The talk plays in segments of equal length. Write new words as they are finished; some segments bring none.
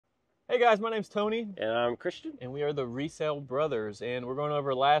Hey guys, my name's Tony. And I'm Christian. And we are the Resale Brothers. And we're going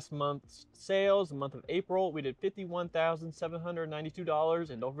over last month's sales, the month of April. We did $51,792,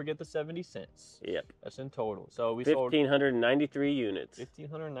 and don't forget the 70 cents. Yep. That's in total. So we 1,593 units.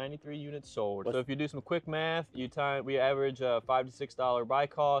 1,593 units sold. So if you do some quick math, we average $5 to $6 buy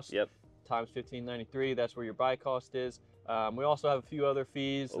cost. Yep. Times 1,593, that's where your buy cost is. We also have a few other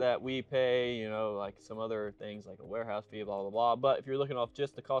fees that we pay, you know, like some other things like a warehouse fee, blah, blah, blah. But if you're looking off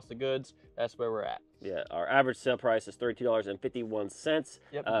just the cost of goods, that's where we're at. Yeah, our average sale price is $32.51.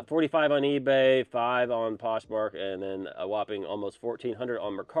 Yep. $45 on eBay, $5 on Poshmark, and then a whopping almost $1,400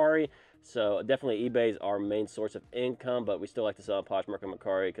 on Mercari. So definitely eBay is our main source of income, but we still like to sell on Poshmark and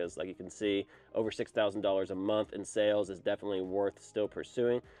Mercari because, like you can see, over $6,000 a month in sales is definitely worth still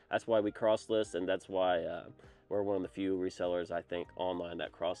pursuing. That's why we cross-list, and that's why we're one of the few resellers, I think, online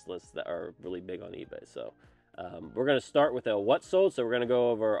that cross-list that are really big on eBay. So we're going to start with a what sold. So we're going to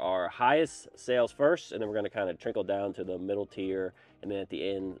go over our highest sales first, and then we're going to kind of trickle down to the middle tier, and then at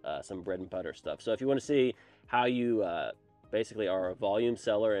the end, some bread and butter stuff. So if you want to see how you basically are a volume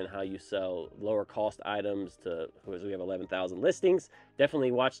seller and how you sell lower cost items because we have 11,000 listings,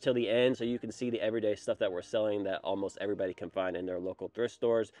 definitely watch till the end so you can see the everyday stuff that we're selling that almost everybody can find in their local thrift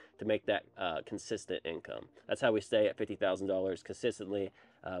stores to make that consistent income. That's how we stay at $50,000 consistently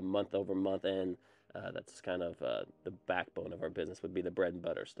month over month, and that's kind of the backbone of our business would be the bread and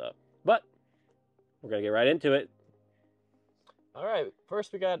butter stuff. But we're gonna get right into it. All right,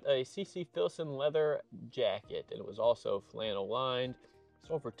 first we got a CC Filson leather jacket, and it was also flannel lined.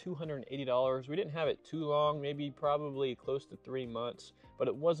 Sold for $280. We didn't have it too long, probably close to 3 months, but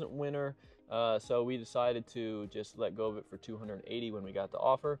it wasn't winter, so we decided to just let go of it for $280 when we got the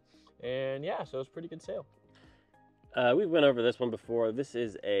offer. And yeah, so it was a pretty good sale. We went over this one before. This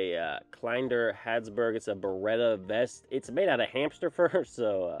is a Kleiner Hadsberg. It's a Beretta vest. It's made out of hamster fur,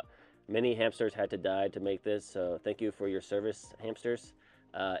 so many hamsters had to die to make this, so thank you for your service, hamsters.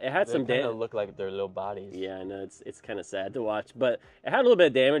 It had some damage. They kind of look like their little bodies. Yeah, I know, it's kind of sad to watch, but it had a little bit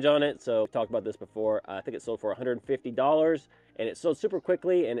of damage on it, so we've talked about this before. I think it sold for $150, and it sold super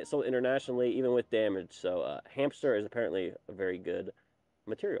quickly, and it sold internationally, even with damage. So hamster is apparently a very good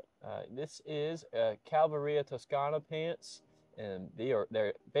material. This is Cavalleria Toscana pants, and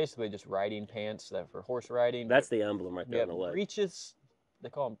they're basically just riding pants that for horse riding. That's the emblem right there on the leg. Breeches. They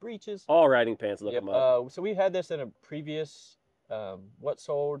call them breeches. All riding pants, look them up. So we had this in a previous what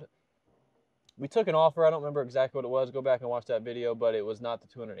sold. We took an offer. I don't remember exactly what it was. Go back and watch that video, but it was not the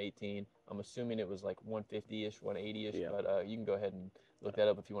 218. I'm assuming it was like 150-ish, 180-ish, yeah. But you can go ahead and look that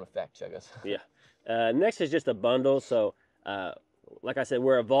up if you want to fact check us. Yeah. Next is just a bundle. So like I said,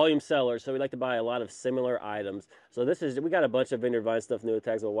 we're a volume seller, so we like to buy a lot of similar items. So we got a bunch of Vineyard Vine stuff, new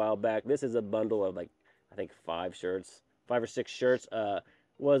tags a while back. This is a bundle of, like, I think 5 or 6 shirts.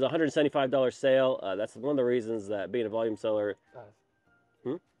 Was a $175 sale. That's one of the reasons that being a volume seller. 5.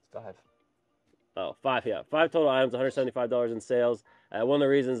 It's 5. Oh, 5, yeah. 5 total items, $175 in sales. One of the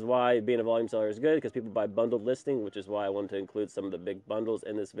reasons why being a volume seller is good because people buy bundled listing, which is why I wanted to include some of the big bundles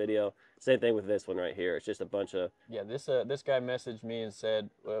in this video. Same thing with this one right here. It's just a bunch of... Yeah, this guy messaged me and said,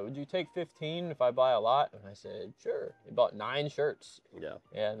 would you take 15 if I buy a lot? And I said, sure. He bought 9 shirts. Yeah.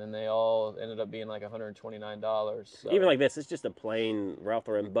 Yeah, and then they all ended up being like $129. So. Even like this, it's just a plain Ralph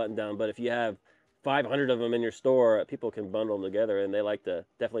Lauren button down, but if you have 500 of them in your store, people can bundle them together, and they like to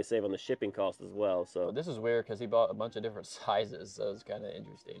definitely save on the shipping cost as well. So this is weird because he bought a bunch of different sizes, so it's kind of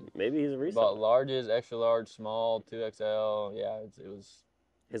interesting. Maybe he's a reseller. He bought larges, extra large, small, 2XL. Yeah, it was.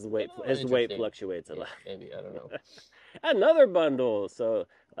 His weight fluctuates a lot. Maybe, I don't know. Another bundle. So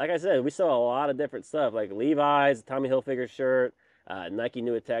like I said, we sell a lot of different stuff, like Levi's, Tommy Hilfiger shirt, Nike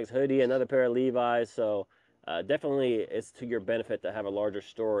New Attacks hoodie, another pair of Levi's. So definitely it's to your benefit to have a larger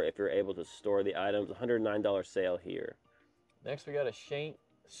store if you're able to store the items. $109 sale here. Next we got a St.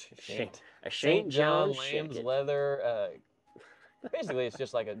 John Lamb's leather. Basically it's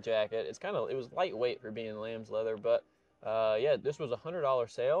just like a jacket. It was lightweight for being lamb's leather, but yeah, this was a $100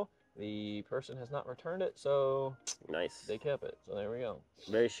 sale. The person has not returned it, so nice. They kept it. So there we go.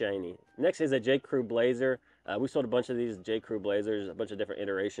 Very shiny. Next is a J. Crew blazer. We sold a bunch of these J. Crew blazers, a bunch of different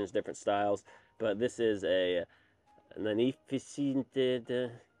iterations, different styles. But this is a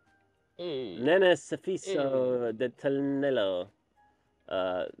Nanificente Nene Safiso de Telnello.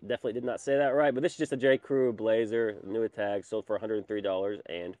 Definitely did not say that right, but this is just a J. Crew blazer, new tag, sold for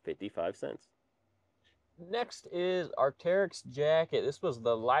 $103.55. Next is Arc'teryx jacket. This was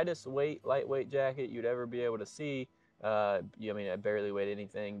the lightweight jacket you'd ever be able to see. I mean, I barely weighed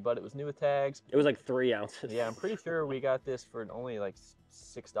anything, but it was new with tags. It was like 3 ounces. Yeah, I'm pretty sure we got this for only like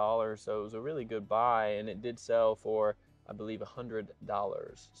 $6, so it was a really good buy, and it did sell for I believe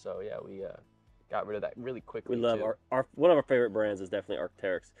 $100. So yeah, we got rid of that really quickly. We love too. our one of our favorite brands is definitely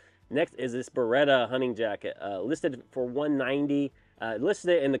Arc'teryx. Next is this Beretta hunting jacket, listed for 190. Listed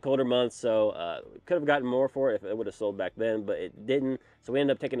it in the colder months, so could have gotten more for it if it would have sold back then, but it didn't. So we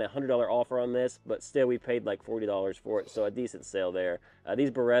ended up taking a $100 offer on this, but still we paid like $40 for it, so a decent sale there. These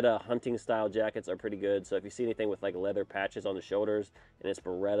Beretta hunting style jackets are pretty good, so if you see anything with like leather patches on the shoulders and it's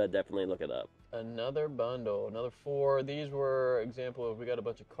Beretta, definitely look it up. Another bundle, another 4. These were example of, we got a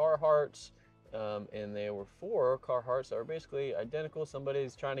bunch of Carhartts, and they were 4 Carhartts that were basically identical.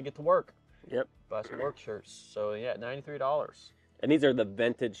 Somebody's trying to get to work. Yep. Buy some work shirts. So yeah, $93. And these are the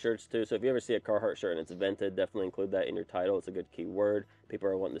vented shirts too. So if you ever see a Carhartt shirt and it's vented, definitely include that in your title. It's a good keyword. People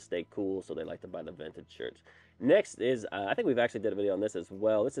are wanting to stay cool, so they like to buy the vented shirts. Next is, I think we've actually did a video on this as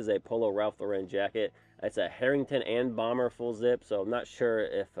well. This is a Polo Ralph Lauren jacket. It's a Harrington and Bomber full zip, so I'm not sure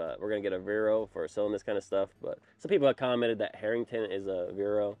if we're going to get a Vero for selling this kind of stuff, but some people have commented that Harrington is a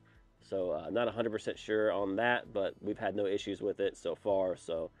Vero, so not 100% sure on that, but we've had no issues with it so far,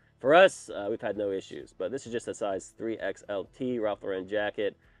 so for us, we've had no issues, but this is just a size 3XLT Ralph Lauren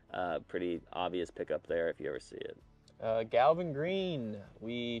jacket. Pretty obvious pickup there if you ever see it. Galvin Green.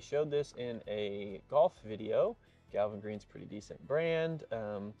 We showed this in a golf video. Galvin Green's a pretty decent brand.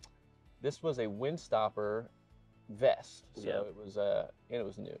 This was a windstopper vest, so Yeah. it was and it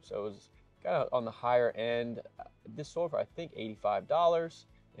was new, so it was kind of on the higher end. This sold for I think $85.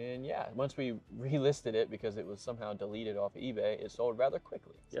 And yeah, once we relisted it because it was somehow deleted off of eBay, it sold rather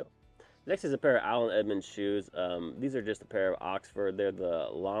quickly. Yep. Next is a pair of Allen Edmonds shoes. These are just a pair of Oxford. They're the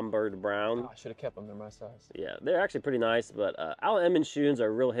Lombard Brown. Oh, I should have kept them. They're my size. Yeah, they're actually pretty nice, but Allen Edmonds shoes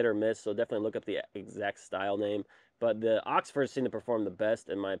are real hit or miss, so definitely look up the exact style name. But the Oxfords seem to perform the best,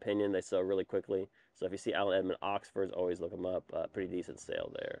 in my opinion. They sell really quickly. So if you see Allen Edmonds Oxfords, always look them up. Pretty decent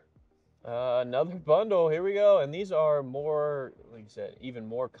sale there. Another bundle, here we go, and these are more, like you said, even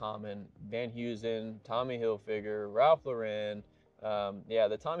more common. Van Heusen, Tommy Hilfiger, Ralph Lauren. Yeah,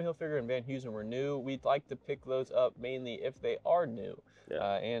 the Tommy Hilfiger and Van Heusen were new. We'd like to pick those up mainly if they are new,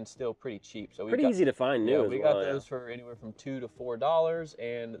 Yeah. and still pretty cheap. So Pretty easy to find new yeah, as we well. got those for anywhere from $2 to $4,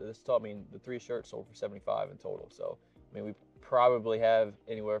 and this, I mean, the 3 shirts sold for $75 in total. So I mean, we probably have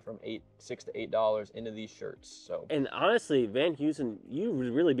anywhere from $6 to $8 into these shirts. So, And honestly, Van Heusen, you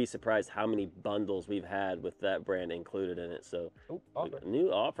would really be surprised how many bundles we've had with that brand included in it. So, offer.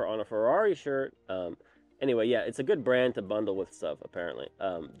 new offer on a Ferrari shirt. Anyway, yeah, it's a good brand to bundle with stuff, apparently.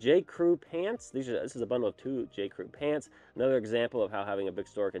 J. Crew pants. This is a bundle of 2 J. Crew pants. Another example of how having a big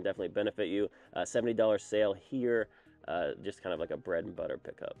store can definitely benefit you. $70 sale here. Just kind of like a bread and butter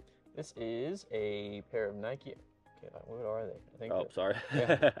pickup. This is a pair of Nike. Okay, what are they? I think. Oh, sorry.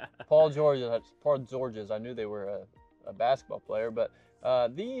 Yeah. Paul George's. I knew they were a basketball player, but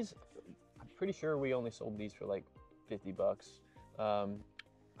these, I'm pretty sure we only sold these for like $50.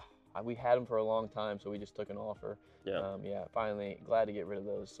 We had them for a long time, so we just took an offer. Yeah. Yeah. Finally, glad to get rid of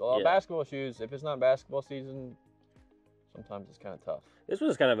those. So Yeah. basketball shoes. If it's not basketball season, sometimes it's kind of tough. This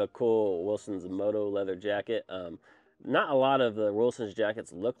was kind of a cool Wilson's Moto leather jacket. Not a lot of the Wilson's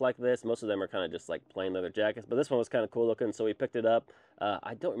jackets look like this. Most of them are kind of just like plain leather jackets, but this one was kind of cool looking, so we picked it up.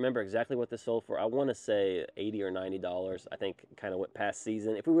 I don't remember exactly what this sold for. I want to say $80 or $90. I think kind of went past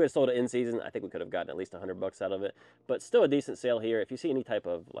season. If we would have sold it in season, I think we could have gotten at least $100 out of it. But still a decent sale here. If you see any type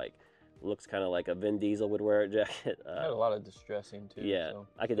of like, looks kind of like a Vin Diesel would wear a jacket. I had a lot of distressing too. Yeah, so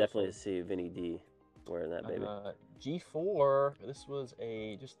I could definitely see Vinny D wearing that baby. G4. This was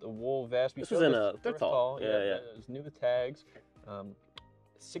just a wool vest. This was in a thrift haul. Yeah. It was new with tags.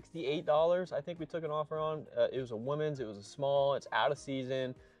 $68. I think we took an offer on. It was a women's. It was a small. It's out of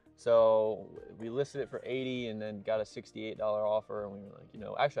season, so we listed it for $80 and then got a $68 offer. And we were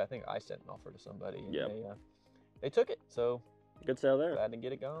like, actually, I think I sent an offer to somebody. And they took it. So. Good sale there. Glad to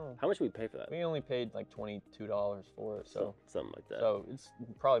get it going. How much did we pay for that? We only paid like $22 for it, so something like that. So it's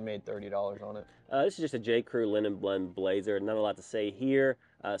probably made $30 on it. This is just a J. Crew linen blend blazer. Not a lot to say here.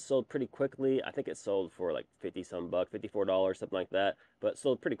 Sold pretty quickly. I think it sold for like 50-some bucks, $54, something like that. But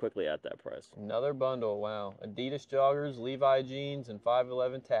sold pretty quickly at that price. Another bundle. Wow. Adidas joggers, Levi jeans, and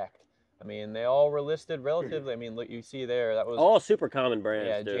 511 tacked. I mean, they all were listed relatively. I mean, look, you see there, that was all super common brands.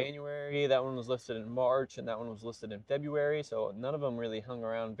 Yeah, too. January. That one was listed in March, and that one was listed in February. So none of them really hung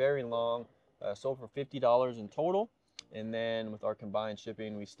around very long. Sold for $50 in total, and then with our combined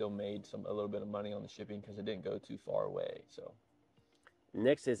shipping, we still made a little bit of money on the shipping because it didn't go too far away. So.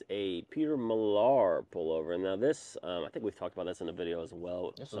 Next is a Peter Millar pullover. Now this, I think we've talked about this in a video as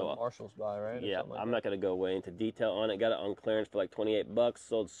well. This is a Marshall's buy, right? Yeah, I'm not going to go way into detail on it. Got it on clearance for like $28.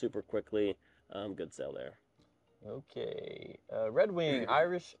 Sold super quickly. Good sale there. Okay. Red Wing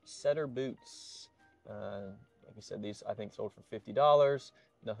Irish Setter boots. Like you said, these I think sold for $50.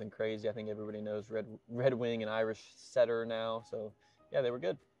 Nothing crazy. I think everybody knows Red Wing and Irish Setter now. So yeah, they were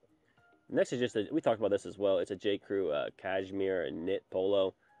good. Next is just we talked about this as well. It's a J. Crew cashmere and knit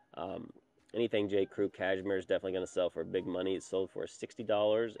polo. Anything J. Crew cashmere is definitely going to sell for big money. It's sold for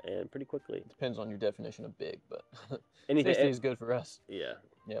 $60 and pretty quickly. It depends on your definition of big, but anything 60 is good for us. Yeah.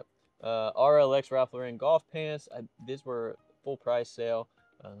 Yep. RLX Ralph Lauren golf pants. These were full price sale.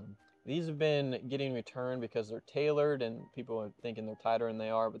 These have been getting returned because they're tailored and people are thinking they're tighter than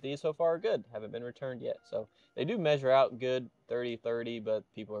they are, but these so far are good. Haven't been returned yet. So they do measure out good, 30-30, but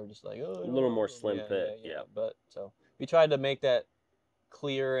people are just like, oh, a little more slim fit. Yeah. But so we tried to make that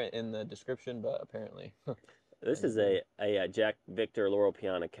clear in the description, but apparently. This is a Jack Victor Laurel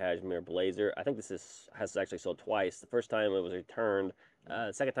Piana cashmere blazer. I think this has actually sold twice. The first time it was returned.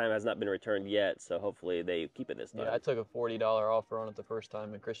 The second time has not been returned yet, so hopefully they keep it this time. Yeah, I took a $40 offer on it the first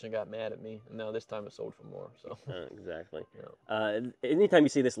time, and Christian got mad at me. And now this time it sold for more. So exactly. Yeah. Anytime you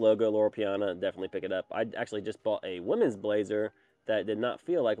see this logo, Laurel Piana, definitely pick it up. I actually just bought a women's blazer that did not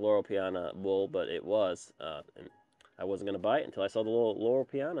feel like Laurel Piana wool, but it was. And I wasn't going to buy it until I saw the little Laurel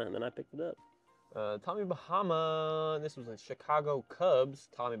Piana, and then I picked it up. Tommy Bahama. This was a Chicago Cubs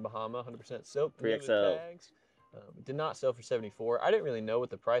Tommy Bahama, 100% silk. 3XL. Tags. Did not sell for $74. I didn't really know what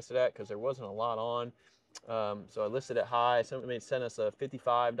the price of that because there wasn't a lot on. So I listed it high. Somebody sent us a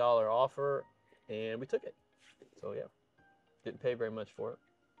 $55 offer, and we took it. So yeah, didn't pay very much for it.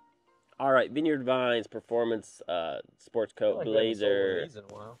 All right, Vineyard Vines Performance Sports Coat Blazer.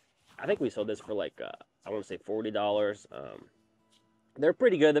 I think we sold this for like I want to say $40. They're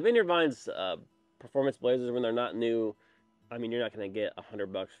pretty good. The Vineyard Vines Performance Blazers, when they're not new, I mean, you're not going to get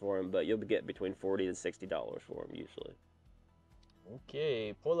 $100 for them, but you'll get between $40 to $60 for them usually.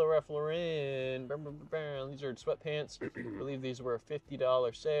 Okay, Polo Ralph Lauren. These are sweatpants. I believe these were a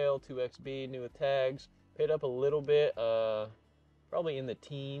 $50 sale, 2XB, new with tags. Paid up a little bit, probably in the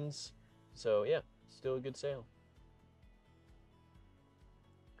teens. So yeah, still a good sale.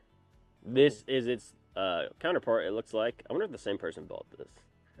 This is its counterpart, it looks like. I wonder if the same person bought this.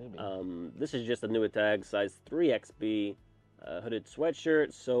 Maybe. This is just a new with tags, size 3XB. Hooded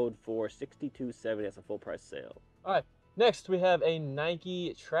sweatshirt sold for $62.70. That's a full price sale. All right. Next, we have a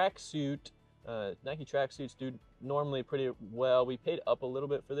Nike tracksuit. Nike tracksuits do normally pretty well. We paid up a little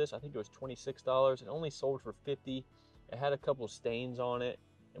bit for this. I think it was $26. It only sold for $50. It had a couple of stains on it,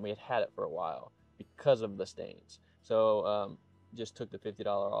 and we had it for a while because of the stains. So just took the $50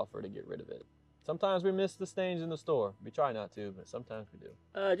 offer to get rid of it. Sometimes we miss the stains in the store. We try not to, but sometimes we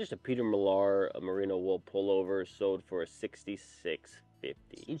do. Just a Peter Millar merino wool pullover sold for $66.50.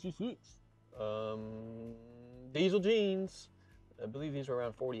 66. Diesel jeans. I believe these were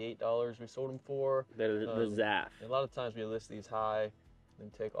around $48 we sold them for. They're the Zaf. A lot of times we list these high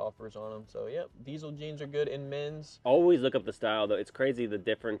and take offers on them. So, yeah, diesel jeans are good in men's. Always look up the style, though. It's crazy the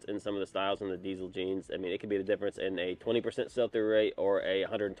difference in some of the styles in the diesel jeans. I mean, it could be the difference in a 20% sell-through rate or a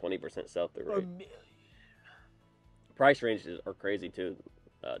 120% sell-through rate. Price ranges are crazy, too.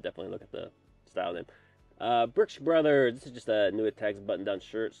 Definitely look at the style name. Brooks Brothers. This is just a new tags button-down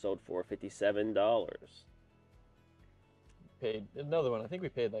shirt sold for $57. Paid another one. I think we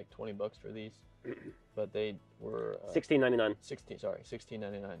paid like $20 for these, but they were $16.99.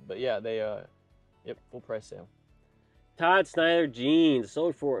 $16.99. But yeah, they yep, full price sale. Todd Snyder jeans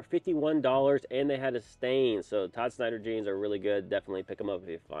sold for $51, and they had a stain. So Todd Snyder jeans are really good. Definitely pick them up if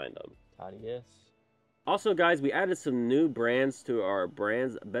you find them. Toddy, yes. Also, guys, we added some new brands to our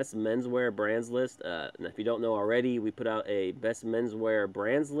best menswear brands list. And if you don't know already, we put out a best menswear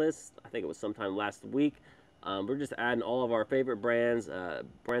brands list. I think it was sometime last week. We're just adding all of our favorite brands,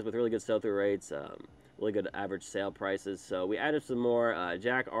 brands with really good sell-through rates, really good average sale prices. So we added some more: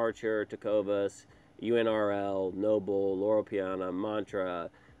 Jack Archer, Tecovas, UNRL, Noble, Laurel Piana, Mantra,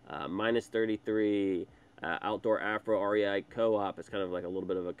 Minus 33, Outdoor Afro, REI Co-op. It's kind of like a little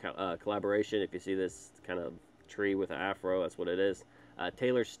bit of a collaboration. If you see this kind of tree with an afro, that's what it is.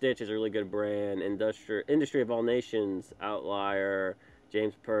 Taylor Stitch is a really good brand. Industry of All Nations, Outlier,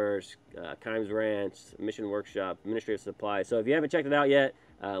 James Purse, Kimes Ranch, Mission Workshop, Ministry of Supply. So if you haven't checked it out yet,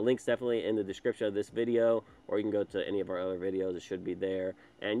 links definitely in the description of this video, or you can go to any of our other videos. It should be there.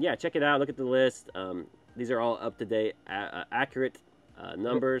 And yeah, check it out. Look at the list. These are all up-to-date, accurate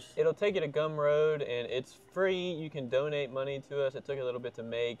numbers. It'll take you to Gumroad, and it's free. You can donate money to us. It took a little bit to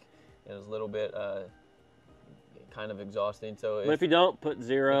make. It was a little bit kind of exhausting. So but if you don't, put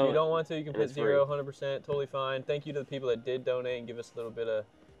 0. If you don't want to, you can put 0, 100%, totally fine. Thank you to the people that did donate and give us a little bit of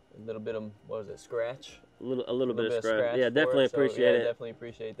what was it, scratch? A little bit of scratch. Yeah, definitely appreciate it. Definitely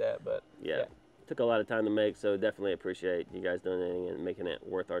appreciate that. But yeah. took a lot of time to make, so definitely appreciate you guys donating and making it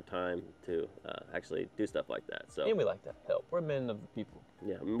worth our time to actually do stuff like that. So, and we like to help. We're men of the people.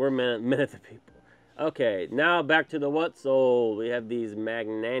 Yeah, we're men of the people. Okay, now back to the what sold. We have these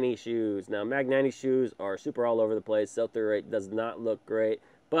Magnani shoes. Now, Magnani shoes are super all over the place. Sell-through rate does not look great,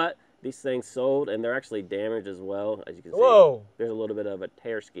 but these things sold, and they're actually damaged as well. As you can see, Whoa! There's a little bit of a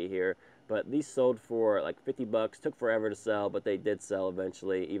tear ski here. But these sold for like 50 bucks. Took forever to sell, but they did sell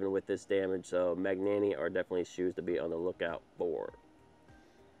eventually, even with this damage. So Magnani are definitely shoes to be on the lookout for.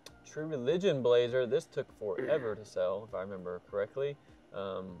 True Religion blazer. This took forever to sell, if I remember correctly.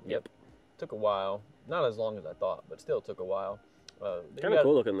 Yep. Took a while. Not as long as I thought, but still took a while. Kind of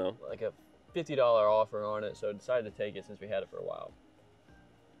cool looking though. Like a $50 offer on it, so I decided to take it since we had it for a while.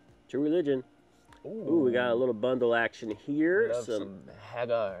 True Religion. Ooh, we got a little bundle action here. Love some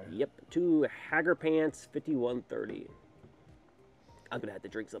Hagar. Yep, 2 Hagar pants, $51.30. I'm gonna have to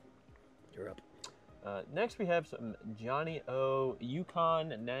drink some. You're up. Next, we have some Johnny O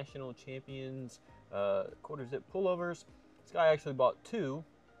Yukon National Champions quarter zip pullovers. This guy actually bought 2,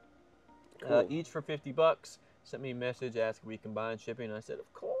 Cool. each for 50 bucks. Sent me a message asking if we combine shipping, and I said,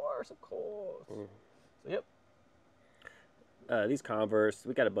 of course, of course. So, yep. These Converse,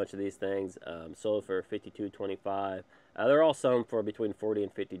 we got a bunch of these things sold for $52.25. They're all selling for between $40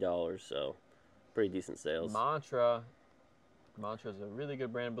 and $50, so pretty decent sales. Mantra is a really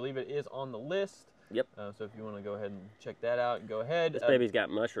good brand. I believe it is on the list. Yep. So if you want to go ahead and check that out, go ahead. This baby's got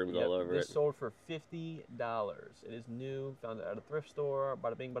mushrooms all over this it. sold for $50. It is new. Found it at a thrift store.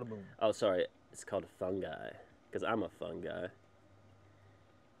 Bada bing, bada boom. Oh, sorry. It's called a fungi, because I'm a fun guy.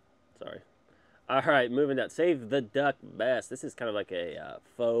 Sorry. All right, moving down. Save the Duck vest. This is kind of like a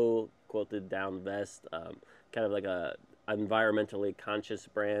faux quilted down vest, kind of like a environmentally conscious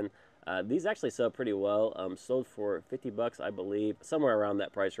brand. These actually sell pretty well. Sold for 50 bucks, I believe, somewhere around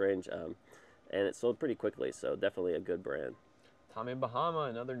that price range, and it sold pretty quickly. So definitely a good brand. Tommy Bahama,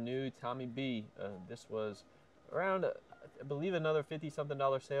 another new Tommy B. This was around, I believe, another $50-something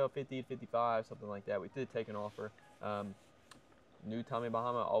sale, 50 to 55, something like that. We did take an offer. New Tommy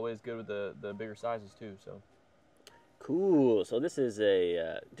Bahama, always good with the bigger sizes too. So cool. So this is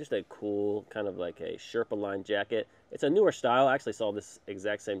a just a cool kind of like a Sherpa line jacket. It's a newer style. I actually saw this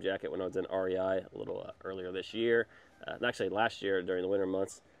exact same jacket when I was in REI a little earlier this year, actually last year during the winter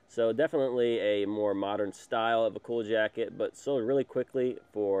months. So definitely a more modern style of a cool jacket, but sold really quickly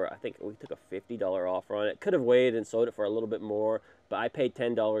for, I think we took a $50 offer on it. Could have waited and sold it for a little bit more, but I paid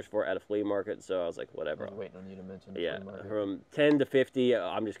 $10 for it at a flea market, so I was like, whatever. I was waiting on you to mention the yeah, flea market. From 10 to 50,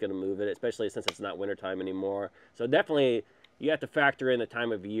 I'm just going to move it, especially since it's not wintertime anymore. So definitely, you have to factor in the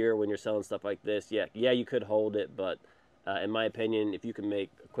time of year when you're selling stuff like this. Yeah, you could hold it, but in my opinion, if you can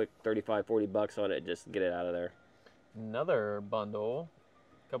make a quick 35, 40 bucks on it, just get it out of there. Another bundle,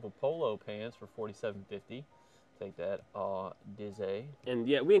 a couple polo pants for $47.50. Take that, Dizzy. And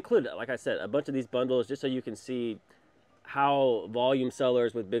yeah, we included, like I said, a bunch of these bundles just so you can see how volume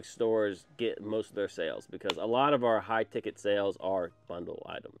sellers with big stores get most of their sales, because a lot of our high ticket sales are bundle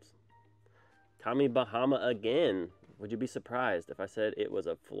items. Tommy Bahama again. Would you be surprised if I said it was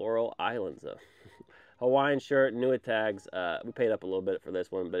a floral island zone? Hawaiian shirt, new tags. We paid up a little bit for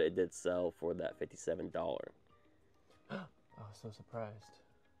this one, but it did sell for that $57. Oh, so surprised.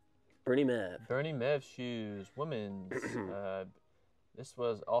 Bernie Mev. Bernie Mev shoes, women's. This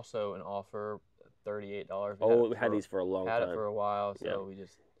was also an offer, $38. We had these for a long time. Had it for a while, so we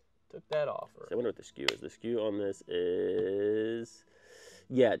just took that offer. So I wonder what the SKU is. The SKU on this is,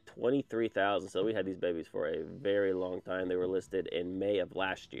 yeah, 23,000. So we had these babies for a very long time. They were listed in May of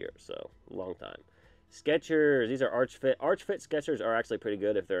last year, so long time. Skechers, these are Arch Fit. Arch Fit Skechers are actually pretty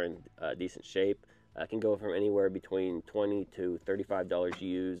good if they're in decent shape. Can go from anywhere between $20 to $35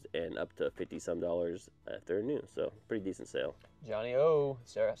 used and up to $50-some if they're new. So pretty decent sale. Johnny O,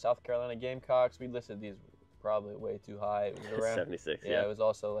 South Carolina Gamecocks. We listed these probably way too high. It was around 76. Yeah, it was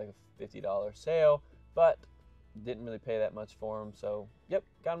also like a $50 sale, but didn't really pay that much for them. So yep,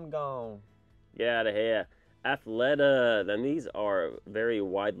 got them gone. Get out of here. Athleta. Then these are very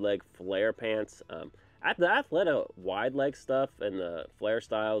wide leg flare pants. The Athleta wide leg stuff and the flare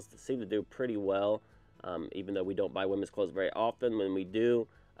styles seem to do pretty well, even though we don't buy women's clothes very often. When we do,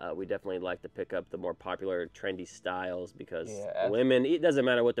 we definitely like to pick up the more popular trendy styles, because women, it doesn't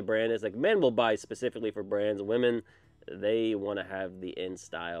matter what the brand is. Like, men will buy specifically for brands. Women, they want to have the in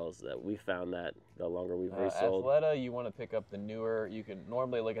styles. That we found that the longer we've resold. Athleta, you want to pick up the newer. You can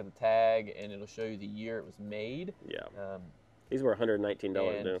normally look at the tag and it'll show you the year it was made. Yeah. These were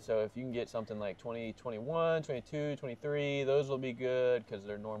 $119 new. So if you can get something like 2021, 22, 23, those will be good because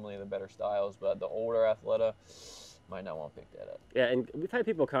they're normally the better styles. But the older Athleta, might not want to pick that up. Yeah, and we've had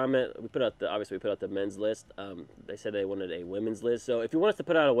people comment. Obviously we put out the men's list. They said they wanted a women's list. So if you want us to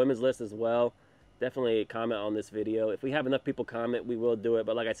put out a women's list as well, definitely comment on this video. If we have enough people comment, we will do it.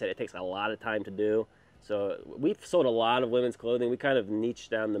 But like I said, it takes a lot of time to do. So we've sold a lot of women's clothing. We kind of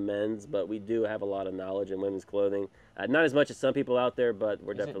niched down the men's, but we do have a lot of knowledge in women's clothing. Not as much as some people out there, but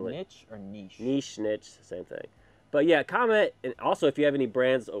we're definitely... Is it niche or niche? Niche, niche, same thing. But yeah, comment, and also if you have any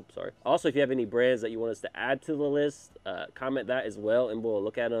brands, also if you have any brands that you want us to add to the list, comment that as well, and we'll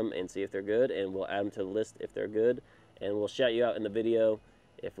look at them and see if they're good, and we'll add them to the list if they're good, and we'll shout you out in the video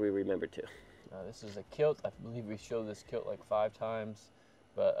if we remember to. This is a kilt. I believe we showed this kilt like 5 times,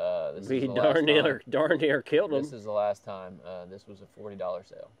 but this we is the darn last near killed them. This is the last time. This was a $40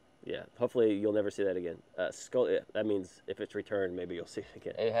 sale. Yeah, hopefully you'll never see that again. Scully, that means if it's returned, maybe you'll see it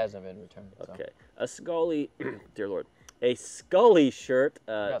again. It hasn't been returned. Okay, a Scully, dear Lord, a Scully shirt.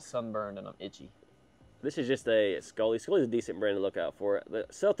 I got sunburned and I'm itchy. This is just a Scully. Scully's a decent brand to look out for. The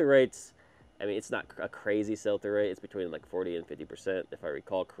sell-through rates, I mean, it's not a crazy sell-through rate. It's between like 40 and 50%, if I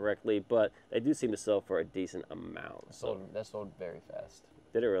recall correctly, but they do seem to sell for a decent amount. That sold very fast.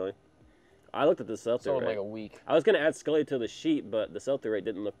 Did it really? I looked at the sell-through rate. Sold in like a week. I was going to add Scully to the sheet, but the sell-through rate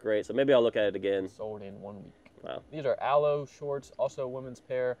didn't look great, so maybe I'll look at it again. Sold in 1 week. Wow. These are Aloe shorts, also a women's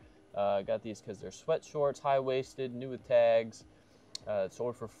pair. Got these because they're sweat shorts, high-waisted, new with tags.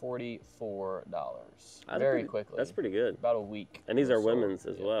 Sold for $44. Very quickly. That's pretty good. About a week. And these are women's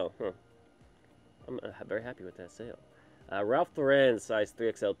as well. Huh. I'm very happy with that sale. Ralph Lauren size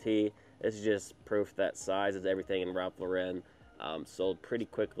 3XLT. This is just proof that size is everything in Ralph Lauren. Sold pretty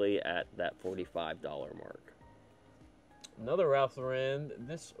quickly at that $45 mark. Another Ralph Lauren.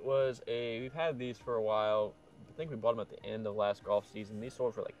 We've had these for a while. I think we bought them at the end of last golf season. These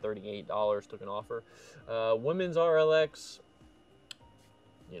sold for like $38, took an offer. Women's RLX,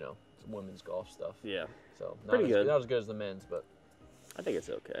 it's women's golf stuff. Yeah. So pretty good. Not as good as the men's, but I think it's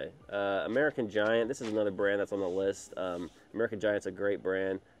okay. American Giant, this is another brand that's on the list. American Giant's a great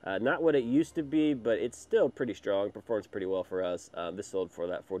brand. Not what it used to be, but it's still pretty strong. Performs pretty well for us. This sold for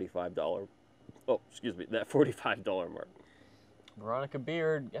that $45. That $45 mark. Veronica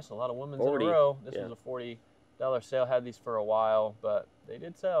Beard, yes, a lot of women's in a row. This was a $40 sale. Had these for a while, but they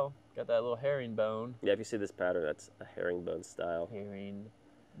did sell. Got that little herringbone. Yeah, if you see this pattern, that's a herringbone style. Herringbone.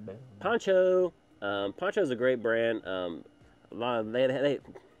 Poncho. Poncho's a great brand.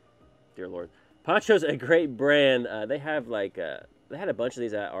 Dear Lord, Poncho's a great brand. They have they had a bunch of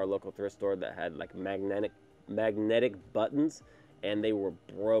these at our local thrift store that had like magnetic buttons, and they were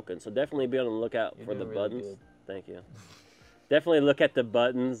broken. So definitely be on the lookout for the buttons. Good. Thank you. Definitely look at the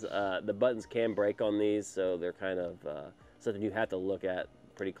buttons. The buttons can break on these, so they're kind of something you have to look at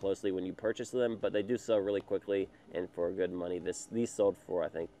pretty closely when you purchase them. But they do sell really quickly and for good money. These sold for, I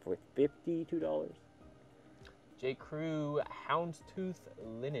think, for $52. J. Crew Houndstooth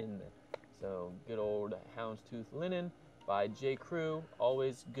Linen. So good old Houndstooth Linen by J. Crew.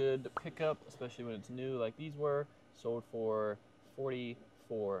 Always good pickup, especially when it's new like these were. Sold for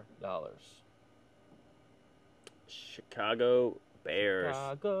 $44. Chicago Bears.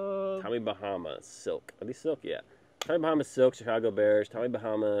 Tommy Bahama silk. Are these silk? Yeah. Tommy Bahama silk, Chicago Bears. Tommy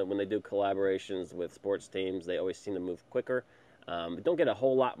Bahama, when they do collaborations with sports teams, they always seem to move quicker. Don't get a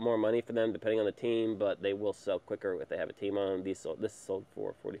whole lot more money for them depending on the team, but they will sell quicker if they have a team on them. This sold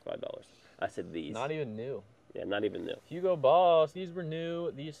for $45. I said these. Not even new. Yeah, not even new. Hugo Boss, these were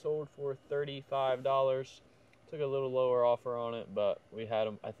new. These sold for $35. Took a little lower offer on it, but we had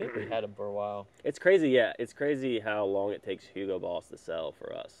them. I think we had them for a while. It's crazy, yeah. It's crazy how long it takes Hugo Boss to sell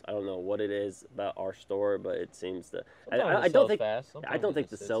for us. I don't know what it is about our store, but it seems to. I don't think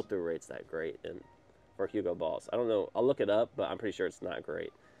the sell-through rate's that great for Hugo Boss. I don't know. I'll look it up, but I'm pretty sure it's not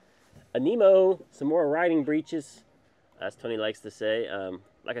great. A Nemo, some more riding breeches, as Tony likes to say.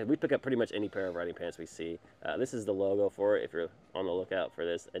 We pick up pretty much any pair of riding pants we see. This is the logo for it if you're on the lookout for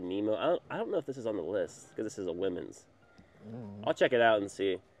this. A Nemo. I don't know if this is on the list because this is a women's. I'll check it out and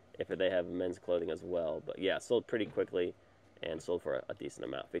see if they have men's clothing as well. But yeah, sold pretty quickly and sold for a decent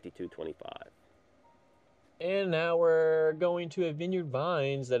amount, $52.25. And now we're going to a Vineyard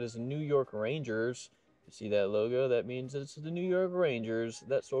Vines that is New York Rangers. You see that logo? That means it's the New York Rangers.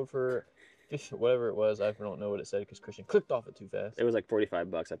 That sold for whatever it was. I don't know what it said because Christian clicked off it too fast. It was like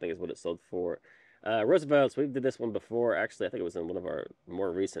 $45, I think is what it sold for. Roosevelt's, we did this one before. Actually, I think it was in one of our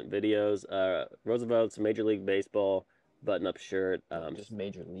more recent videos. Roosevelt's Major League Baseball button-up shirt. Just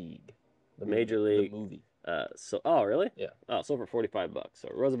Major League. Major League. The movie. Oh, really? Yeah. Oh, sold for $45. So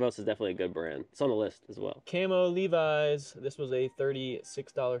Roosevelt's is definitely a good brand. It's on the list as well. Camo Levi's. This was a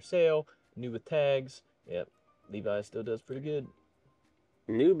 $36 sale. New with tags. Yep. Levi's still does pretty good.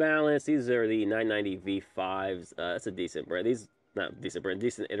 New Balance. These are the 990 V5s. That's a decent brand. These not decent brand,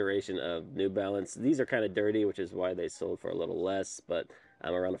 decent iteration of New Balance. These are kind of dirty, which is why they sold for a little less, but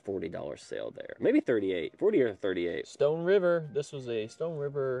I'm around a $40 sale there. Maybe 38, 40 or 38. Stone River. This was a Stone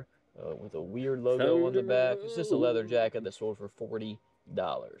River with a weird logo on the back. It's just a leather jacket that sold for $40.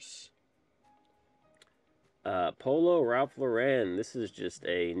 Polo Ralph Lauren. This is just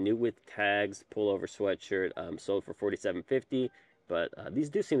a new with tags pullover sweatshirt. Sold for $47.50. But these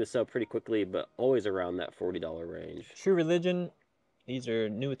do seem to sell pretty quickly, but always around that $40 range. True Religion. These are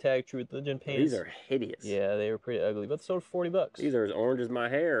new tag True Religion pants. These are hideous. Yeah, they were pretty ugly, but sold for $40. These are as orange as my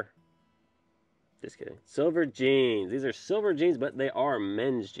hair. Just kidding. Silver jeans. These are silver jeans, but they are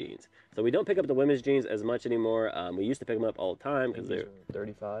men's jeans. So we don't pick up the women's jeans as much anymore. We used to pick them up all the time because they're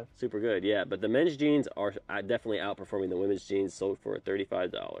 35. Super good, yeah. But the men's jeans are definitely outperforming the women's jeans. Sold for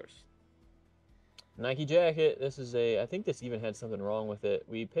 $35. Nike jacket. This is I think this even had something wrong with it.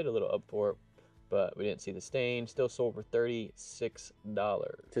 We paid a little up for it, but we didn't see the stain. Still sold for $36.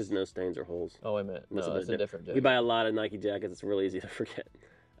 It says no stains or holes. Oh, wait a minute. No, it's a different jacket. We buy a lot of Nike jackets. It's really easy to forget.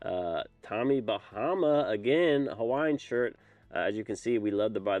 Tommy Bahama, again, Hawaiian shirt. As you can see, we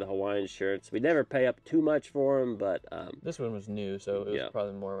love to buy the Hawaiian shirts. We never pay up too much for them, but... this one was new, so it was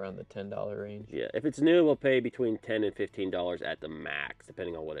probably more around the $10 range. Yeah, if it's new, we'll pay between $10 and $15 at the max,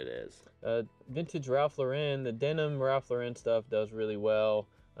 depending on what it is. Vintage Ralph Lauren. The denim Ralph Lauren stuff does really well.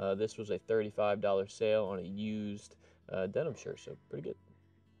 This was a $35 sale on a used denim shirt, so pretty good.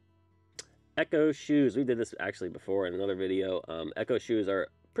 Echo shoes. We did this actually before in another video. Echo shoes are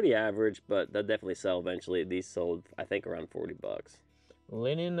pretty average, but they'll definitely sell eventually. These sold, I think, around $40.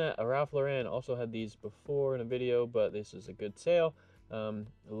 Linen. Ralph Lauren also had these before in a video, but this is a good sale.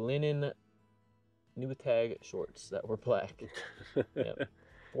 Linen new tag shorts that were black. Yep.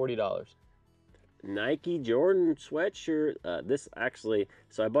 $40. Nike Jordan sweatshirt. This actually,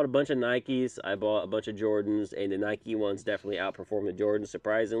 so I bought a bunch of Nikes, I bought a bunch of Jordans, and the Nike ones definitely outperformed the Jordans,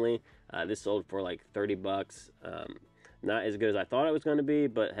 surprisingly. This sold for like $30. Not as good as I thought it was going to be,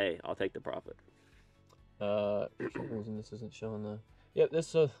 but hey, I'll take the profit. For some reason this isn't showing the... Yep, this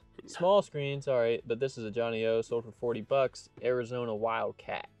is a small screen, sorry, but this is a Johnny O, sold for $40. Arizona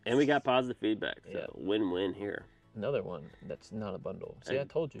Wildcat. And we got positive feedback, so win-win here. Another one that's not a bundle. See, I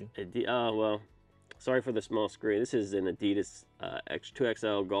told you. Well, sorry for the small screen. This is an Adidas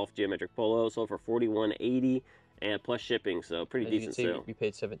X2XL Golf Geometric Polo, sold for $41.80 and plus shipping, so pretty decent sale. We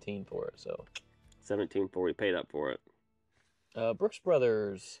paid $17 for it, so $17.40, paid up for it. Brooks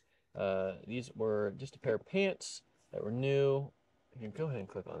Brothers. These were just a pair of pants that were new. You can go ahead and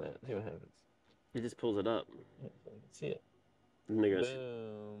click on that. See what happens. It just pulls it up. Yeah, so you can see it.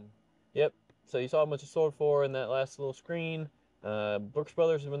 Boom. Yep. So you saw how much it sold for in that last little screen. Brooks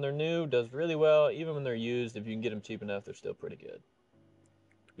Brothers, when they're new, does really well. Even when they're used, if you can get them cheap enough, they're still pretty good.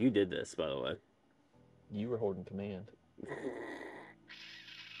 You did this, by the way. You were holding command.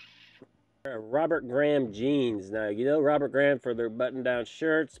 Robert Graham jeans. Now, you know Robert Graham for their button-down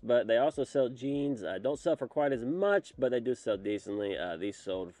shirts, but they also sell jeans. Don't sell for quite as much, but they do sell decently. These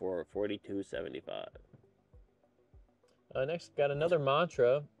sold for $42.75. Next, got another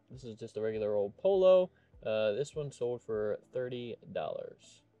Mantra. This is just a regular old polo. This one sold for $30.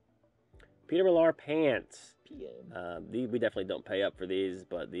 Peter Millar pants. We definitely don't pay up for these,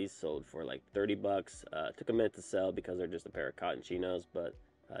 but these sold for like $30. Took a minute to sell because they're just a pair of cotton chinos, but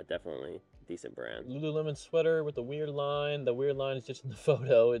definitely decent brand. Lululemon sweater with a weird line. The weird line is just in the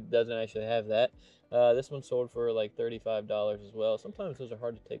photo. It doesn't actually have that. This one sold for like $35 as well. Sometimes those are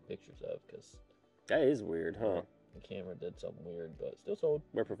hard to take pictures of because that is weird, huh? The camera did something weird, but still sold.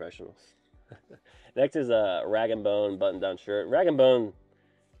 We're professionals. Next is a Rag & Bone button-down shirt. Rag & Bone,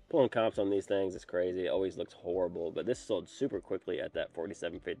 pulling comps on these things is crazy. It always looks horrible, but this sold super quickly at that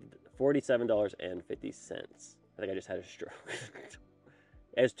 $47.50. I think I just had a stroke.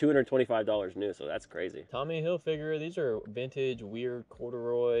 It's $225 new, so that's crazy. Tommy Hilfiger. These are vintage, weird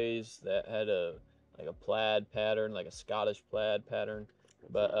corduroys that had a plaid pattern, like a Scottish plaid pattern.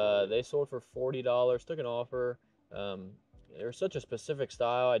 But they sold for $40. Took an offer. They're such a specific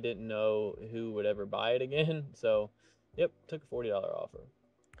style, I didn't know who would ever buy it again. So, yep, took a $40 offer.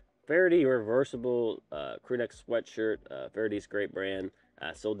 Faraday reversible crew neck sweatshirt. Faraday's great brand.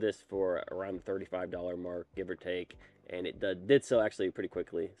 Sold this for around the $35 mark, give or take. And it did sell actually pretty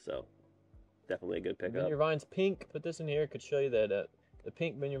quickly, so definitely a good pickup. Vineyard Vines pink. Put this in here. Could show you that the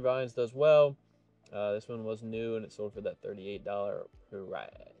pink Vineyard Vines does well. This one was new, and it sold for that $38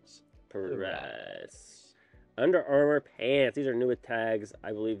 price. Under Armour pants. These are new with tags.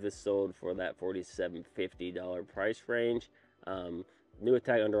 I believe this sold for that $47.50 price range. new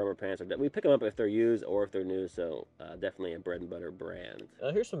attack Under Armour pants. We pick them up if they're used or if they're new, so definitely a bread and butter brand.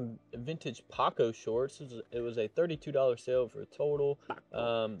 Here's some vintage Paco shorts. It was a $32 sale for total.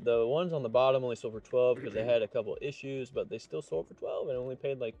 The ones on the bottom only sold for 12 because they had a couple issues, but they still sold for 12 and only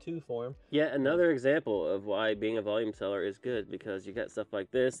paid like 2 for them. Yeah, another example of why being a volume seller is good, because you got stuff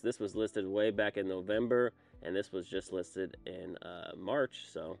like this. This was listed way back in November, and this was just listed in March,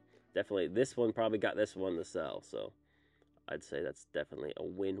 so definitely this one probably got this one to sell, so I'd say that's definitely a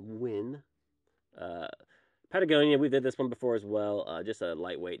win-win. Patagonia, we did this one before as well. Just a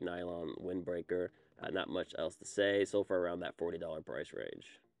lightweight nylon windbreaker. Not much else to say. Sold for around that $40 price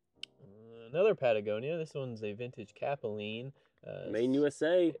range. Another Patagonia. This one's a vintage Capeline. Made in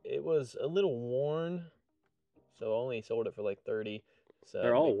USA. It was a little worn, so only sold it for like 30. So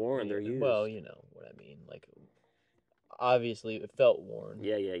they're all worn. They're used. Well, you know what I mean. Like, obviously, it felt worn.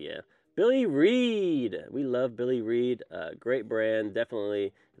 Yeah. Billy Reed. We love Billy Reed. Great brand.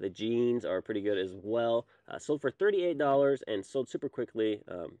 Definitely the jeans are pretty good as well. Sold for $38 and sold super quickly.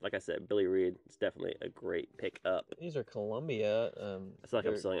 Like I said, Billy Reed is definitely a great pickup. These are Columbia. It's like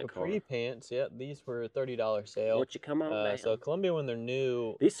I'm selling a car. Capri pants. Yeah, these were a $30 sale. What you come on, man? So Columbia, when they're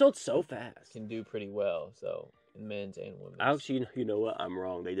new, these sold so fast. Can do pretty well. So in men's and women's. Actually, you know what? I'm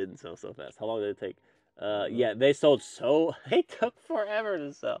wrong. They didn't sell so fast. How long did it take? Yeah, they sold so... They took forever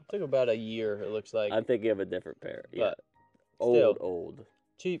to sell. It took about a year, it looks like. I'm thinking of a different pair. Yeah. But still, old.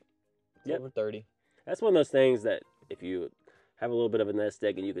 Cheap. It's over 30. That's one of those things that if you have a little bit of a nest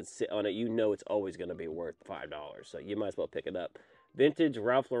egg and you can sit on it, you know it's always going to be worth $5. So you might as well pick it up. Vintage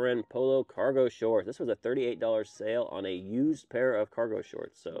Ralph Lauren Polo cargo shorts. This was a $38 sale on a used pair of cargo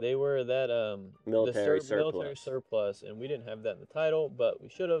shorts. So they were that military surplus, and we didn't have that in the title, but we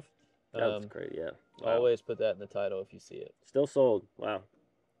should have. That's great, yeah. Wow. Always put that in the title if you see it. Still sold. Wow.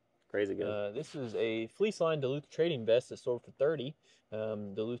 Crazy good. This is a fleece line Duluth trading vest that sold for $30.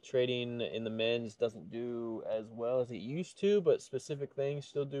 Duluth trading in the men's doesn't do as well as it used to, but specific things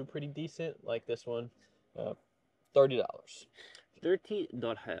still do pretty decent, like this one. $30.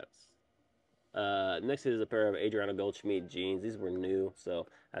 $30. Next is a pair of Adriano Goldschmidt jeans. These were new, so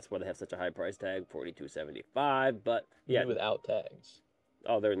that's why they have such a high price tag, $42.75. But yeah, without tags.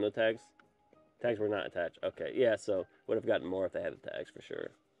 Oh, there were no tags? Tags were not attached. Okay, yeah, so would have gotten more if they had the tags for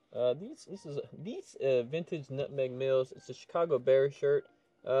sure. These vintage Nutmeg Mills. It's a Chicago Bears shirt.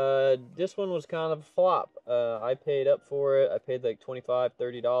 This one was kind of a flop. I paid up for it. I paid like $25,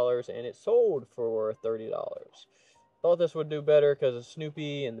 $30, and it sold for $30. Thought this would do better because of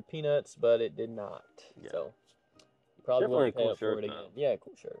Snoopy and the Peanuts, but it did not. Yeah. So probably won't pay up for it again. Yeah,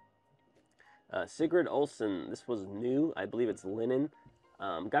 cool shirt. Sigrid Olsen. This was new. I believe it's linen.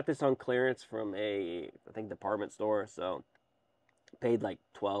 Got this on clearance from I think department store, so paid like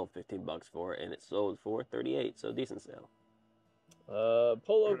 $12-15 for it, and it sold for $38, so decent sale.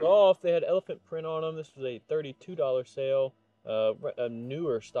 Polo Golf, they had elephant print on them. This was a $32 sale, a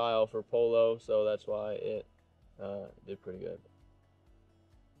newer style for Polo, so that's why it did pretty good.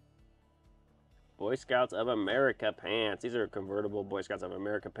 Boy Scouts of America pants. These are convertible Boy Scouts of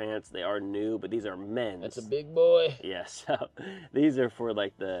America pants. They are new, but these are men's. That's a big boy. Yes. Yeah, so these are for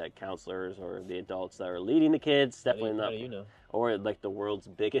like the counselors or the adults that are leading the kids. Definitely not. How do you know? Or like the world's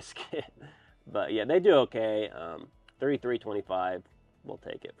biggest kid. But yeah, they do okay. $33.25. We'll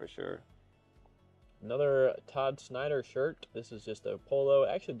take it for sure. Another Todd Snyder shirt. This is just a polo. It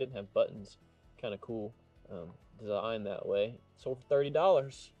actually didn't have buttons. Kind of cool design that way. Sold for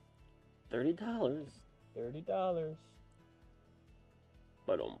 $30. $30.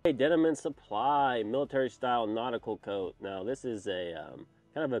 But Denim and Supply military style nautical coat. Now this is a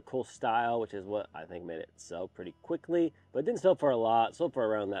kind of a cool style, which is what I think made it sell pretty quickly, but it didn't sell for a lot. Sold for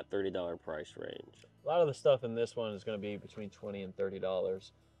around that $30 price range. A lot of the stuff in this one is going to be between $20 and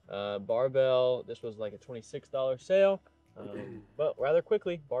 $30. Barbell, this was like a $26 sale. But rather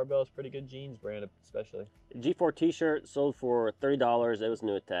quickly, Barbell is pretty good jeans brand, especially. G4 t-shirt sold for $30. It was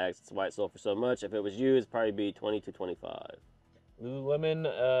new at tags. That's why it sold for so much. If it was used, it'd probably be $20 to $25.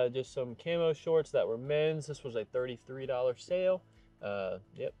 Lululemon, just some camo shorts that were men's. This was a $33 sale.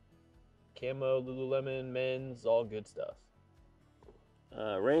 Yep. Camo, Lululemon, men's, all good stuff.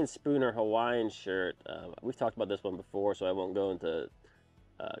 Rain Spooner Hawaiian shirt. We've talked about this one before, so I won't go into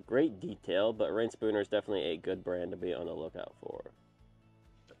great detail, but Rain Spooner is definitely a good brand to be on the lookout for.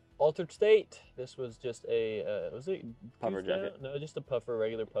 Altered State. This was just a was it puffer jacket? No, just a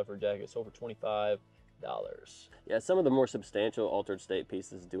regular puffer jacket. Sold for $25. Yeah, some of the more substantial Altered State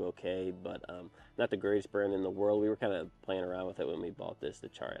pieces do okay, but not the greatest brand in the world. We were kind of playing around with it when we bought this to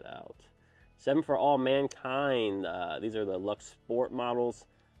try it out. 7 for All Mankind. These are the Lux Sport models.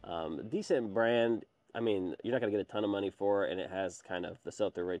 Decent brand. I mean, you're not going to get a ton of money for it, and it has kind of, the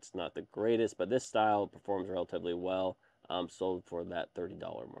sell-through rate's not the greatest, but this style performs relatively well. Sold for that $30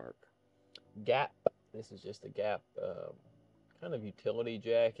 mark. Gap. This is just a Gap kind of utility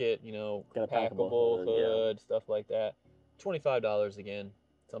jacket, you know, Got a packable hood, hood, stuff like that. $25 again.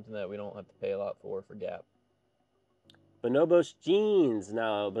 Something that we don't have to pay a lot for Gap. Bonobos jeans.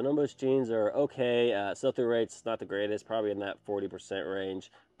 Now, Bonobos jeans are okay. Sell-through rate's not the greatest, probably in that 40%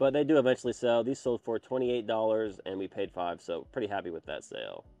 range, but they do eventually sell. These sold for $28, and we paid $5, so pretty happy with that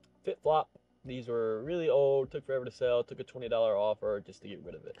sale. Fit flop. These were really old, took forever to sell, took a $20 offer just to get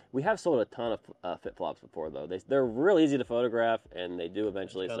rid of it. We have sold a ton of fit flops before, though. They're real easy to photograph, and they do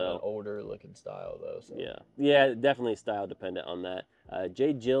eventually it's sell. Kind of an older looking style, though. So. Yeah, definitely style dependent on that.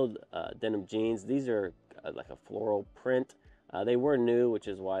 J. Jill denim jeans. These are like a floral print. They were new, which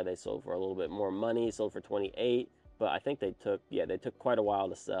is why they sold for a little bit more money. Sold for $28, but I think they took quite a while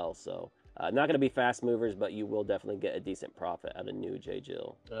to sell. So. Not going to be fast movers, but you will definitely get a decent profit out of new J.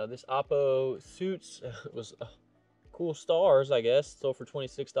 Jill. This Oppo Suits was cool stars, I guess. Sold for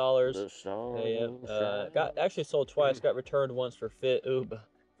 $26. The stars. Got actually sold twice. Got returned once for fit. Ooh,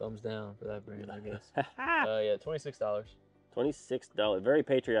 thumbs down for that brand, I guess. Yeah, $26. $26. Very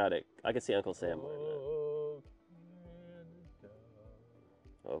patriotic. I can see Uncle Sam wearing that.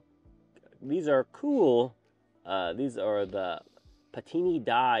 Oh, these are cool. These are the Patini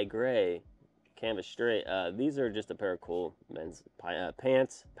Dye Gray Canvas Straight. These are just a pair of cool men's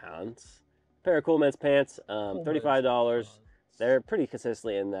pants. Pair of cool men's pants. $35. They're pretty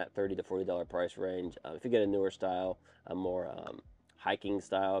consistently in that $30 to $40 price range. If you get a newer style, a more hiking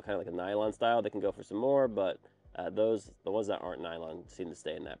style, kind of like a nylon style, they can go for some more. But the ones that aren't nylon, seem to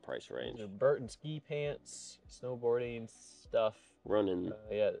stay in that price range. They're Burton ski pants, snowboarding stuff. Running.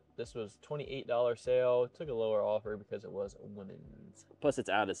 Yeah, this was $28 sale. Took a lower offer because it was a women's. Plus, it's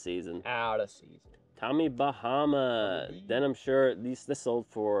out of season. Out of season. Tommy Bahama denim shirt. This sold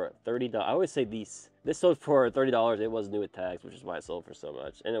for $30. I always say this sold for $30. It was new with tags, which is why it sold for so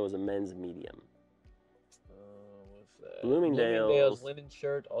much. And it was a men's medium. What's that? Bloomingdale's linen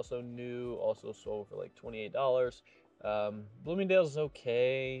shirt, also new, also sold for like $28. Bloomingdale's is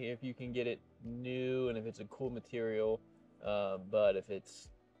okay if you can get it new and if it's a cool material. But if it's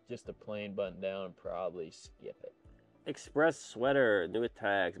just a plain button down, probably skip it. Express sweater, new with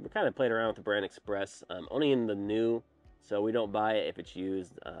tags. We kind of played around with the brand Express, only in the new, so we don't buy it if it's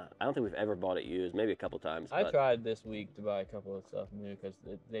used. I don't think we've ever bought it used, maybe a couple times. I tried this week to buy a couple of stuff new because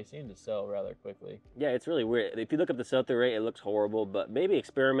they seem to sell rather quickly. Yeah, it's really weird. If you look up the sell-through rate, it looks horrible, but maybe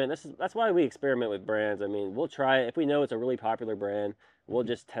experiment. That's why we experiment with brands. I mean, we'll try it. If we know it's a really popular brand, we'll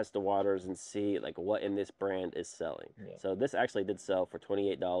just test the waters and see like what in this brand is selling. Yeah. So this actually did sell for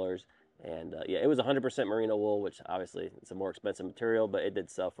 $28. And yeah, it was 100% merino wool, which obviously it's a more expensive material, but it did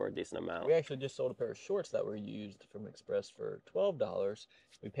sell for a decent amount. We actually just sold a pair of shorts that were used from Express for $12.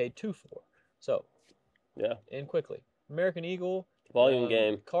 We paid $2 for. So, yeah. And quickly. American Eagle. Volume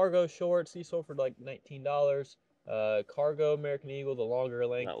game. Cargo shorts, these sold for like $19. Cargo American Eagle, the longer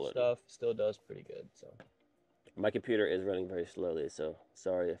length stuff, still does pretty good. So. My computer is running very slowly, so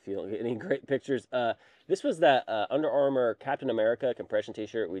sorry if you don't get any great pictures. This was that Under Armour Captain America compression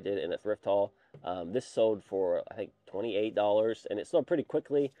t-shirt we did in a thrift haul. This sold for, I think, $28, and it sold pretty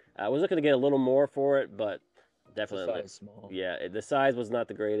quickly. I was looking to get a little more for it, but definitely the size small. Yeah, the size was not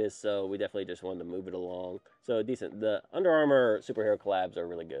the greatest, so we definitely just wanted to move it along. So decent. The Under Armour superhero collabs are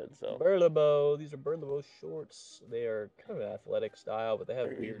really good. So Burlebo, these are Burlebo shorts. They are kind of an athletic style, but they have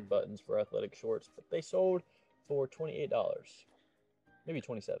weird buttons for athletic shorts. But they sold for $28, maybe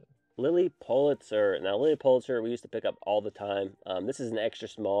 $27. Lily Pulitzer. Now, Lily Pulitzer, we used to pick up all the time. This is an extra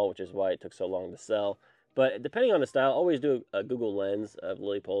small, which is why it took so long to sell. But depending on the style, always do a Google Lens of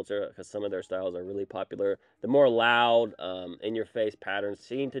Lily Pulitzer because some of their styles are really popular. The more loud, in-your-face patterns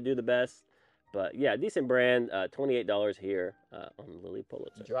seem to do the best. But yeah, decent brand. $28 here on Lily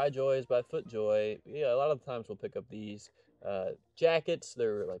Pulitzer. Dry Joys by FootJoy. Yeah, a lot of the times we'll pick up these. Jackets,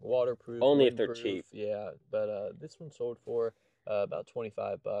 they're like waterproof. Only if they're cheap. Yeah, but this one sold for about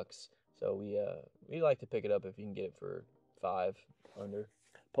 $25. So we like to pick it up if you can get it for $5 under.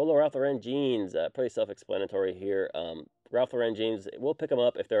 Polo Ralph Lauren jeans, pretty self-explanatory here. Ralph Lauren jeans, we'll pick them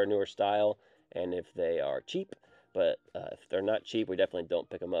up if they're a newer style and if they are cheap. But if they're not cheap, we definitely don't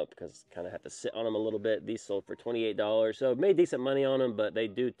pick them up because kind of have to sit on them a little bit. These sold for $28, so made decent money on them, but they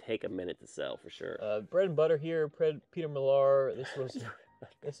do take a minute to sell for sure. Bread and butter here, Peter Millar.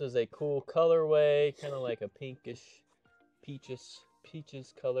 This was a cool colorway, kind of like a pinkish, peaches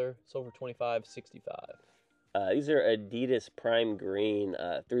color. Sold for $25.65. These are Adidas Prime Green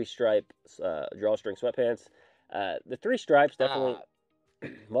 3-stripe drawstring sweatpants. The 3 stripes definitely.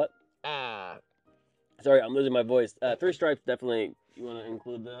 What? Sorry, I'm losing my voice. 3 stripes, definitely, you want to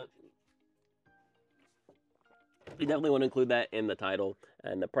include that. You definitely want to include that in the title.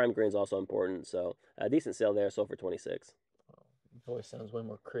 And the prime green is also important. So a decent sale there, sold for 26. Your voice sounds way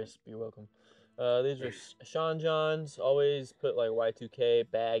more crisp. You're welcome. These are Sean Johns. Always put like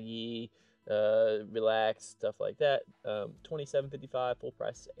Y2K, baggy, relaxed, stuff like that. $27.55 full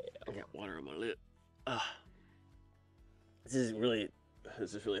price sale. I got water on my lip. This is really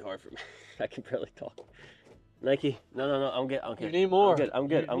hard for me. I can barely talk. Nike, no, I'm good. You need more. I'm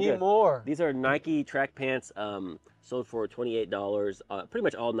good. You need more. These are Nike track pants, sold for $28. Pretty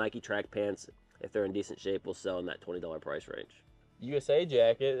much all Nike track pants, if they're in decent shape, will sell in that $20 price range. USA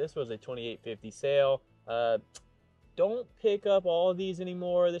jacket. This was a $28.50 sale. Don't pick up all of these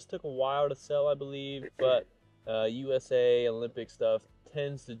anymore. This took a while to sell, I believe, but USA Olympic stuff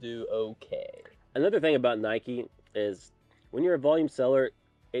tends to do okay. Another thing about Nike is when you're a volume seller,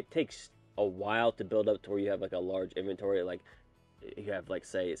 it takes a while to build up to where you have like a large inventory. Like you have like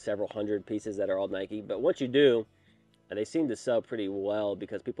say several hundred pieces that are all Nike, but once you do, they seem to sell pretty well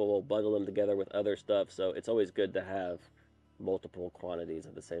because people will bundle them together with other stuff. So it's always good to have multiple quantities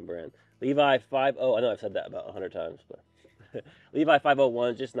of the same brand. Levi 50, I know I've said that about 100 times, but Levi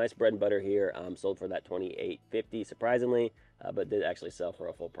 501, just nice bread and butter here. Sold for that $28.50 surprisingly, but did actually sell for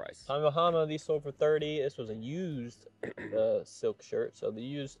a full price. Tommy Bahama, these sold for $30. This was a used silk shirt, so the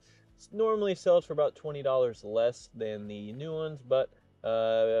used normally sells for about $20 less than the new ones, but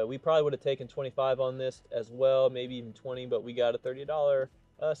we probably would have taken $25 on this as well, maybe even $20, but we got a $30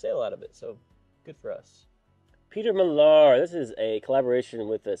 sale out of it, so good for us. Peter Millar, this is a collaboration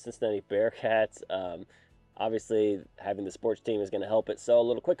with the Cincinnati Bearcats. Obviously, having the sports team is going to help it sell a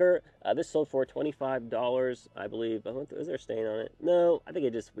little quicker. This sold for $25, I believe. Is there a stain on it? No, I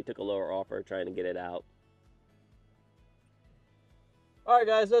think we took a lower offer trying to get it out. All right,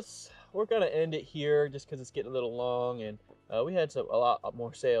 guys, we're gonna end it here just because it's getting a little long, and we had a lot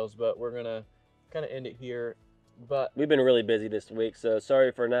more sales, but we're gonna kind of end it here. But we've been really busy this week, so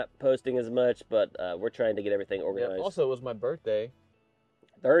sorry for not posting as much, but we're trying to get everything organized. Yeah, also, it was my birthday.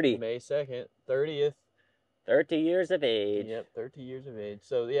 30. May 2nd, 30th. 30 years of age. Yep, 30 years of age.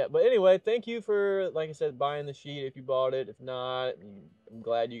 So, yeah, but anyway, thank you for, like I said, buying the sheet if you bought it. If not, I'm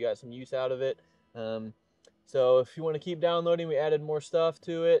glad you got some use out of it. So if you want to keep downloading, we added more stuff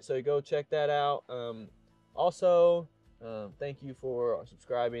to it, so go check that out. Also, thank you for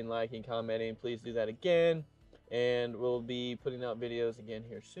subscribing, liking, commenting. Please do that again. And we'll be putting out videos again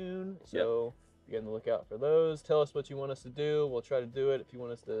here soon. So be on the lookout for those. Tell us what you want us to do. We'll try to do it. If you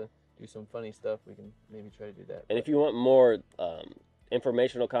want us to do some funny stuff, we can maybe try to do that. And if you want more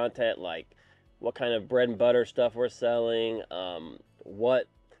informational content, like what kind of bread and butter stuff we're selling, what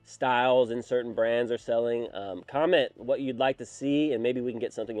styles in certain brands are selling, comment what you'd like to see, and maybe we can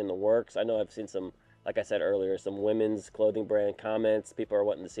get something in the works. I know I've seen some, like I said earlier, some women's clothing brand comments. People are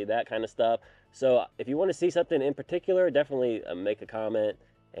wanting to see that kind of stuff. So if you want to see something in particular, definitely make a comment,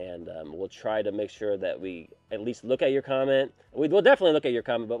 and we'll try to make sure that we at least look at your comment. We'll definitely look at your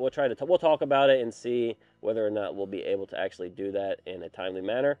comment, but we'll talk about it and see whether or not we'll be able to actually do that in a timely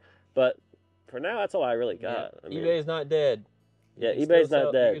manner. But for now, that's all I really got. Yeah. eBay's not dead. Yeah, eBay's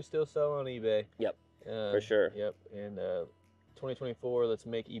not dead. You can still sell on eBay. Yep, for sure. Yep, and 2024, let's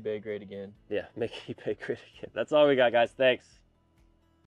make eBay great again. Yeah, make eBay great again. That's all we got, guys. Thanks.